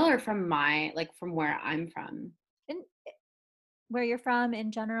general, or from where I'm from? Where you're from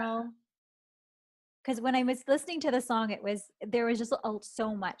in general. Because when I was listening to the song, there was just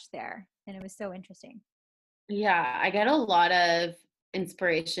so much there, and it was so interesting. Yeah, I get a lot of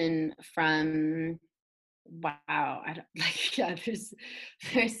inspiration from,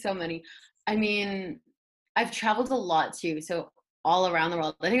 there's so many. I mean, I've traveled a lot too, so all around the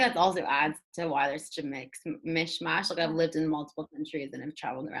world. I think that also adds to why there's such a mishmash. Like, I've lived in multiple countries and I've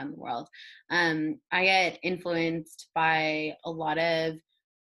traveled around the world. I get influenced by a lot of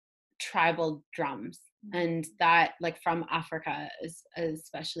tribal drums, and that, like, from Africa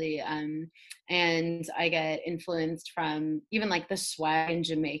especially, and I get influenced from even like the swag in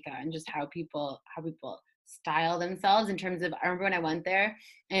Jamaica, and just how people style themselves in terms of, I remember when I went there,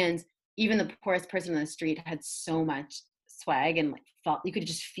 and even the poorest person on the street had so much swag, and like you could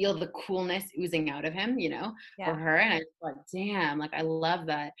just feel the coolness oozing out of him, or her. And I just thought, damn, like, I love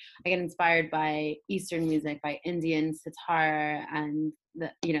that. I get inspired by Eastern music, by Indian sitar and the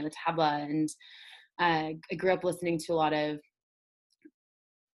tabla, and I grew up listening to a lot of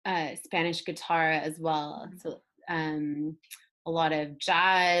Spanish guitar as well. So a lot of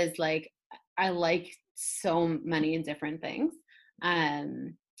jazz. Like, I like so many different things.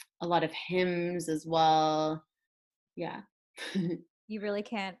 A lot of hymns as well. Yeah. You really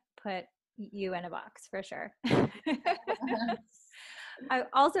can't put you in a box, for sure. I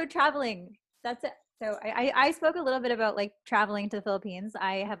also traveling. That's it. So I spoke a little bit about like traveling to the Philippines.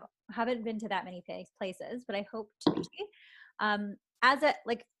 I haven't been to that many places, but I hope to be.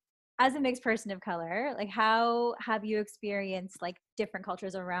 As a mixed person of color, like, how have you experienced like different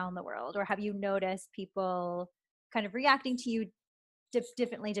cultures around the world, or have you noticed people kind of reacting to you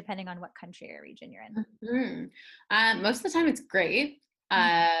differently depending on what country or region you're in? Most of the time it's great.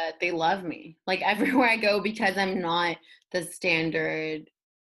 They love me, like, everywhere I go, because I'm not the standard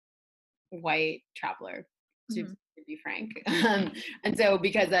white traveler, to be frank. And so,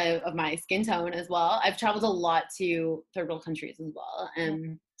 because of my skin tone as well, I've traveled a lot to third world countries as well,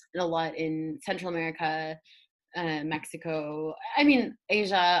 and a lot in Central America, Mexico, I mean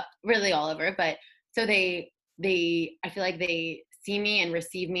Asia, really all over. But so they I feel like they see me and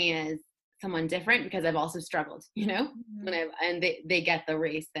receive me as someone different because I've also struggled, and they get the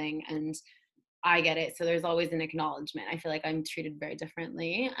race thing and I get it. So there's always an acknowledgement. I feel like I'm treated very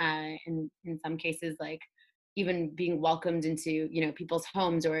differently. In some cases, like even being welcomed into, people's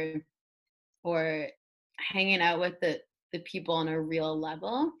homes or hanging out with the people on a real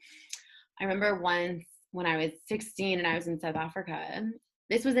level. I remember once when I was 16 and I was in South Africa.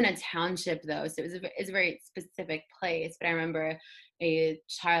 This was in a township though, so it's a very specific place. But I remember a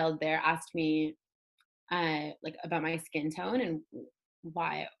child there asked me like about my skin tone and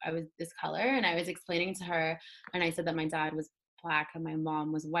why I was this color, and I was explaining to her, and I said that my dad was black and my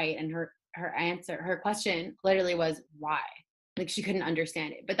mom was white, and her question literally was why. Like she couldn't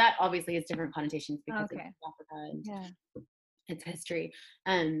understand it, but that obviously has different connotations because of Africa and its history.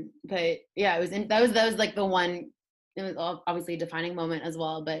 But yeah, that was like the one. It was obviously a defining moment as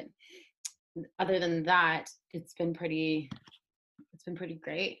well. But other than that, it's been pretty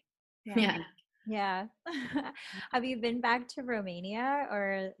great. Yeah. Have you been back to Romania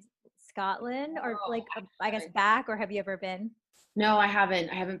or Scotland or I guess back, or have you ever been? No, I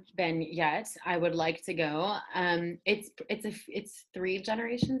haven't been yet. I would like to go. It's 3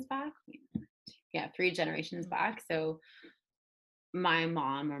 generations back. Yeah, 3 generations back. So my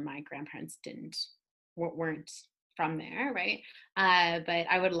mom or my grandparents weren't from there, right? But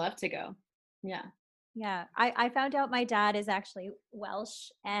I would love to go. Yeah. I found out my dad is actually Welsh,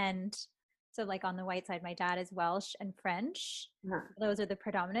 and so like on the white side, my dad is Welsh and French. Those are the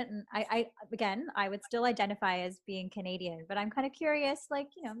predominant. And I would still identify as being Canadian, but I'm kind of curious, like,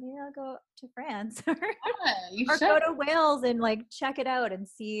 maybe I'll go to France or go to Wales and like check it out and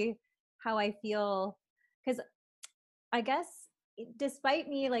see how I feel. Because I guess despite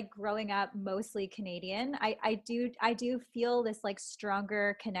me like growing up mostly Canadian, I do feel this like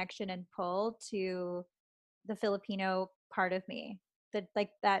stronger connection and pull to the Filipino part of me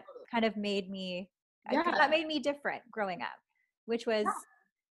that kind of made me that made me different growing up, which was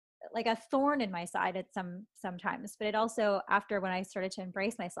like a thorn in my side at sometimes. But it also, after when I started to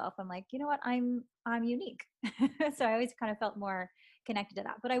embrace myself, I'm like, you know what, I'm unique. So I always kind of felt more connected to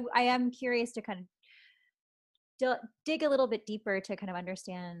that. But I am curious to kind of dig a little bit deeper to kind of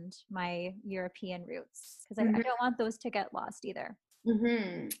understand my European roots, because I don't want those to get lost either.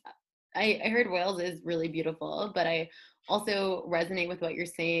 I heard Wales is really beautiful, but I also resonate with what you're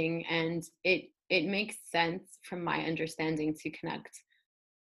saying, and it makes sense from my understanding to connect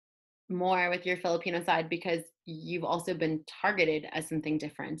more with your Filipino side because you've also been targeted as something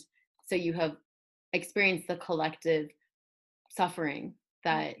different. So you have experienced the collective suffering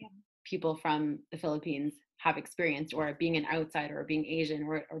that people from the Philippines have experienced, or being an outsider or being Asian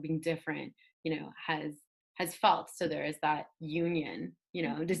or being different, has felt. So there is that union,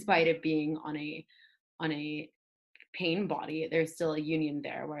 despite it being on a pain body, there's still a union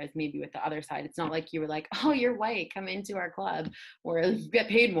there. Whereas maybe with the other side, it's not like you were like, oh, you're white, come into our club or get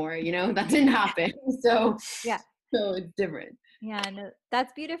paid more, that didn't happen. So it's different. Yeah, no,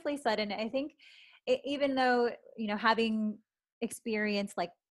 that's beautifully said. And I think even though, having experienced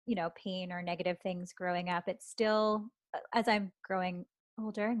like, pain or negative things growing up, it's still, as I'm growing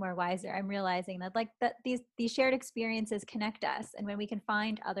older and more wiser, I'm realizing that like that these shared experiences connect us. And when we can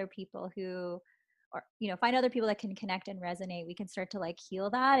find other people find other people that can connect and resonate, we can start to like heal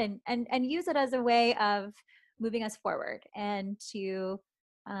that and use it as a way of moving us forward and to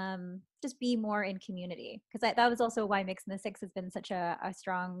just be more in community. Because that was also why Mix in the Six has been such a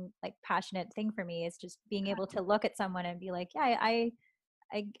strong, like passionate thing for me, is just being able to look at someone and be like, yeah,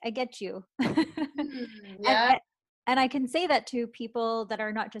 I get you. And I can say that to people that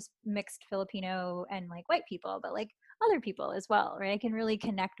are not just mixed Filipino and like white people, but like other people as well, right? I can really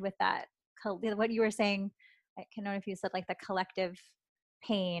connect with that. What you were saying, I don't know if you said like the collective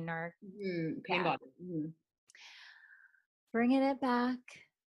pain or pain body. Bringing it back.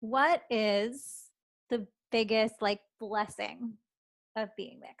 What is the biggest like blessing of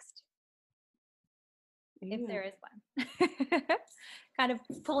being mixed? If there is one. Kind of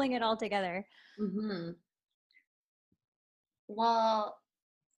pulling it all together. Well,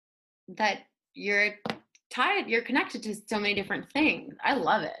 that you're connected to so many different things. I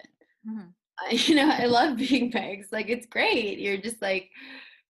love it. I love being mixed. Like, it's great. You're just like,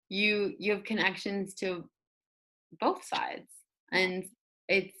 you have connections to both sides, and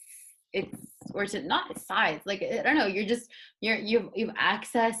it's or to not sides. Like, I don't know. You have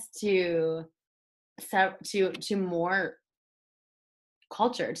access to more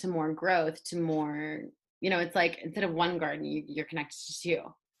culture, to more growth, to more, it's like instead of one garden, you're connected to 2,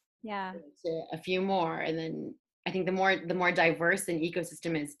 to a few more. And then I think the more diverse an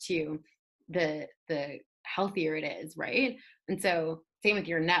ecosystem is too, the healthier it is, right? And so same with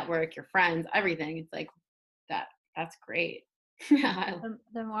your network, your friends, everything. It's like that's great. Yeah.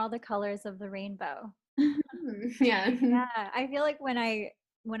 The more the colors of the rainbow. Yeah. Yeah. I feel like when I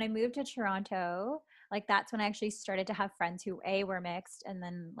moved to Toronto, like that's when I actually started to have friends who A, were mixed, and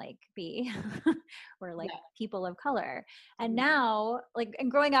then like B were like people of color. And now, like,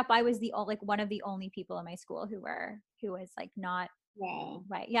 and growing up, I was like one of the only people in my school who was like not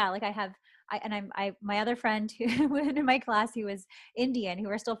right. Yeah. Like my other friend who was in my class who was Indian, who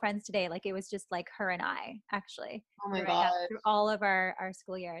are still friends today. Like it was just like her and I actually. Oh my God. Through all of our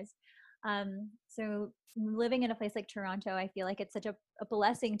school years. So living in a place like Toronto, I feel like it's such a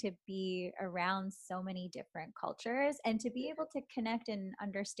blessing to be around so many different cultures and to be able to connect and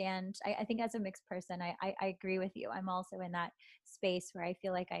understand. I think as a mixed person, I agree with you. I'm also in that space where I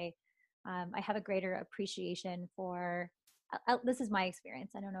feel like I have a greater appreciation for, this is my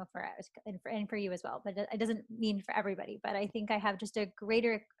experience. I don't know and for you as well, but it doesn't mean for everybody, but I think I have just a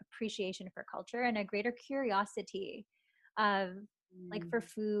greater appreciation for culture and a greater curiosity of like for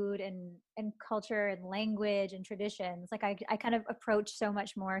food and culture and language and traditions. Like I kind of approach so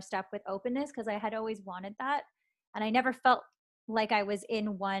much more stuff with openness because I had always wanted that. And I never felt like I was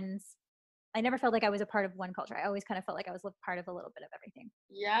I never felt like I was a part of one culture. I always kind of felt like I was a part of a little bit of everything.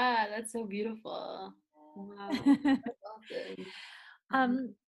 Yeah, that's so beautiful. Wow. That's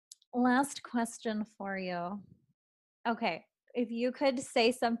awesome. Last question for you. Okay. If you could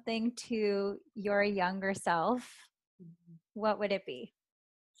say something to your younger self, what would it be?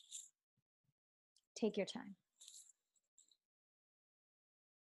 Take your time.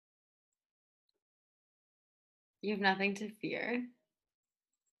 You have nothing to fear.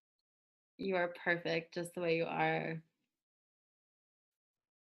 You are perfect just the way you are.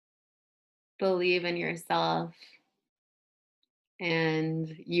 Believe in yourself.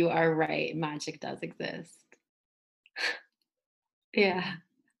 And you are right. Magic does exist. Yeah.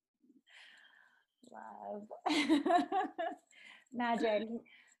 Love. Magic.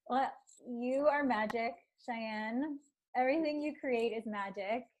 Well, you are magic, Cheyenne. Everything you create is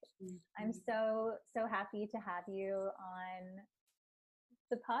magic. I'm so happy to have you on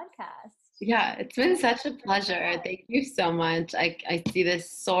the podcast. Yeah, it's been such a pleasure. Thank you so much. I see this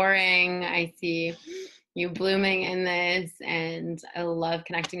soaring. I see you blooming in this, and I love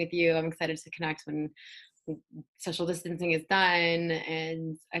connecting with you. I'm excited to connect when social distancing is done,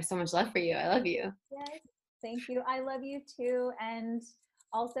 and I have so much love for you. I love you. Yes, thank you. I love you too. And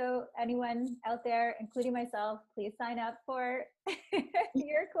also, anyone out there, including myself, please sign up for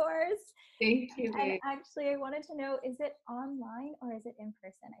your course. Thank you. And actually, I wanted to know, is it online or is it in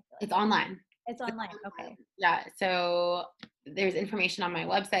person? I feel like it's online. It's online. Okay. Yeah. So there's information on my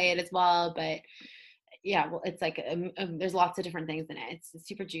website as well, but yeah, well, it's like there's lots of different things in it. It's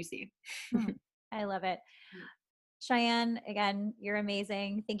super juicy. I love it. Cheyenne, again, you're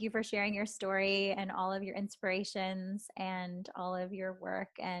amazing. Thank you for sharing your story and all of your inspirations and all of your work,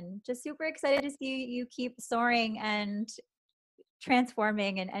 and just super excited to see you keep soaring and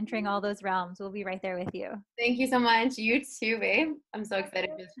transforming and entering all those realms. We'll be right there with you. Thank you so much. You too, babe. I'm so excited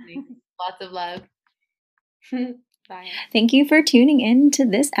for this. Lots of love. Bye. Thank you for tuning in to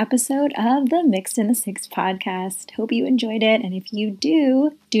this episode of the Mixed in the Six podcast. Hope you enjoyed it. And if you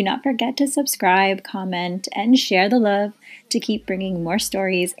do not forget to subscribe, comment, and share the love to keep bringing more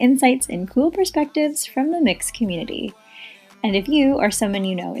stories, insights, and cool perspectives from the mixed community. And if you or someone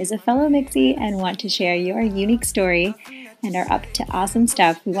you know is a fellow Mixie and want to share your unique story and are up to awesome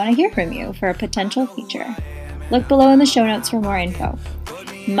stuff, we want to hear from you for a potential feature. Look below in the show notes for more info.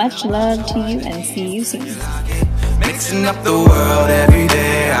 Much love to you and see you soon. Mixing up the world every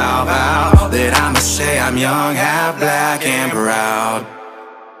day, how about that I must say I'm young, half black and proud.